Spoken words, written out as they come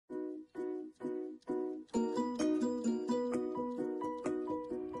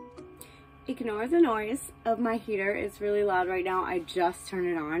ignore the noise of my heater. It's really loud right now. I just turned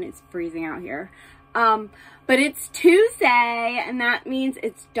it on. It's freezing out here. But it's Tuesday, and that means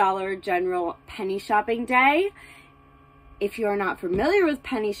it's Dollar General penny shopping day. If you are not familiar with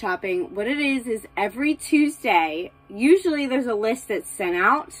penny shopping, what it is every Tuesday, usually there's a list that's sent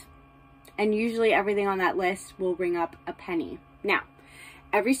out, and usually everything on that list will bring up a penny. Now,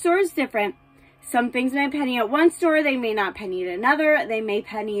 every store is different. Some things may penny at one store, they may not penny at another. They may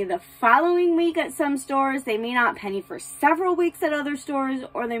penny the following week at some stores. They may not penny for several weeks at other stores,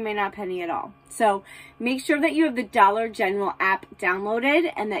 or they may not penny at all. So make sure that you have the Dollar General app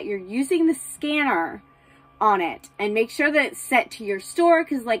downloaded and that you're using the scanner on it. And make sure that it's set to your store,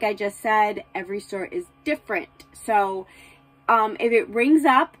 because like I just said, every store is different. So if it rings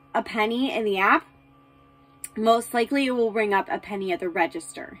up a penny in the app, most likely it will ring up a penny at the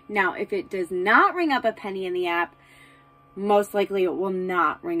register. Now, if it does not ring up a penny in the app, most likely it will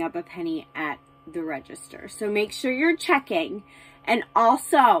not ring up a penny at the register. So make sure you're checking. And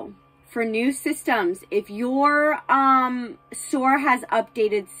also, for new systems, if your store has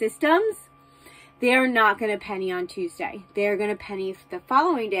updated systems, they are not going to penny on Tuesday. They are going to penny the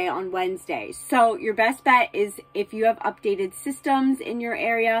following day on Wednesday. So your best bet is, if you have updated systems in your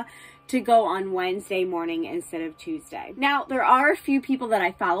area, to go on Wednesday morning instead of Tuesday. Now, there are a few people that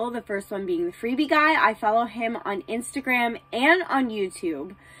I follow, the first one being the Freebie guy. I follow him on Instagram and on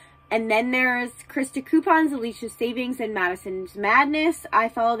YouTube. And then there's Krista Coupons, Alicia Savings, and Madison's Madness. I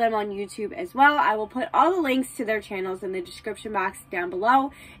follow them on YouTube as well. I will put all the links to their channels in the description box down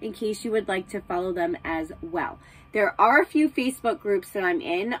below in case you would like to follow them as well. There are a few Facebook groups that I'm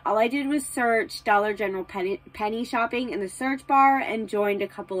in. All I did was search Dollar General penny shopping in the search bar and joined a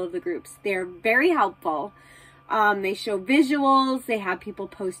couple of the groups. They're very helpful. They show visuals. They have people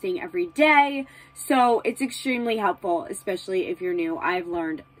posting every day. So it's extremely helpful, especially if you're new. I've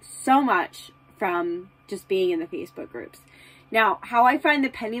learned so much from just being in the Facebook groups. Now, how I find the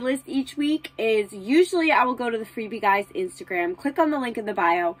penny list each week is usually I will go to the Freebie guy's Instagram, click on the link in the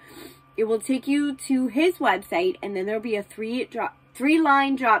bio. It will take you to his website, and then there'll be a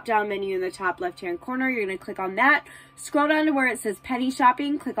three-line drop-down menu in the top left-hand corner. You're going to click on that. Scroll down to where it says penny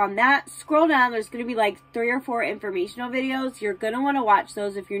shopping. Click on that. Scroll down. There's going to be like 3 or 4 informational videos. You're going to want to watch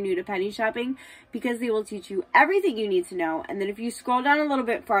those if you're new to penny shopping, because they will teach you everything you need to know. And then if you scroll down a little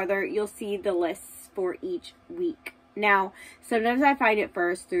bit farther, you'll see the lists for each week. Now, sometimes I find it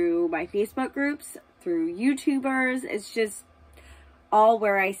first through my Facebook groups, through YouTubers. It's just all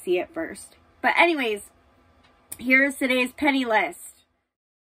where I see it first. But anyways, here's today's penny list.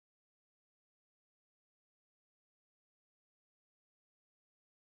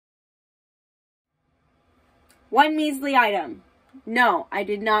 One measly item. No, I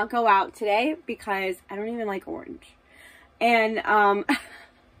did not go out today because I don't even like orange. And,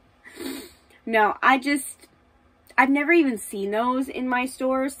 no, I've never even seen those in my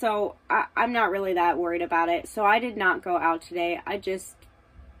store, so I'm not really that worried about it. So I did not go out today. I just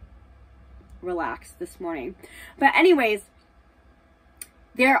relaxed this morning. But anyways,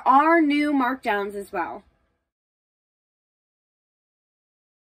 there are new markdowns as well.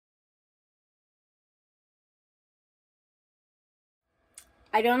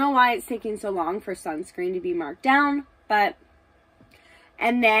 I don't know why it's taking so long for sunscreen to be marked down, but...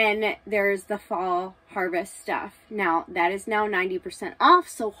 And then there's the fall harvest stuff. Now, that is now 90% off.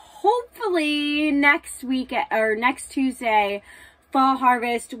 So hopefully next week or next Tuesday, fall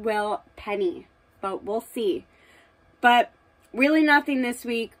harvest will penny. But we'll see. But really nothing this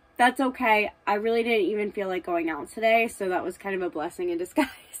week. That's okay. I really didn't even feel like going out today. So that was kind of a blessing in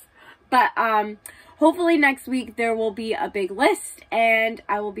disguise. But hopefully next week there will be a big list and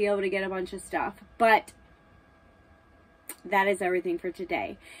I will be able to get a bunch of stuff. But that is everything for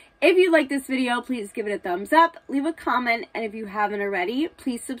today. If you like this video, please give it a thumbs up, leave a comment, and if you haven't already,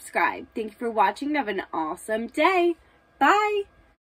 please subscribe. Thank you for watching. Have an awesome day. Bye.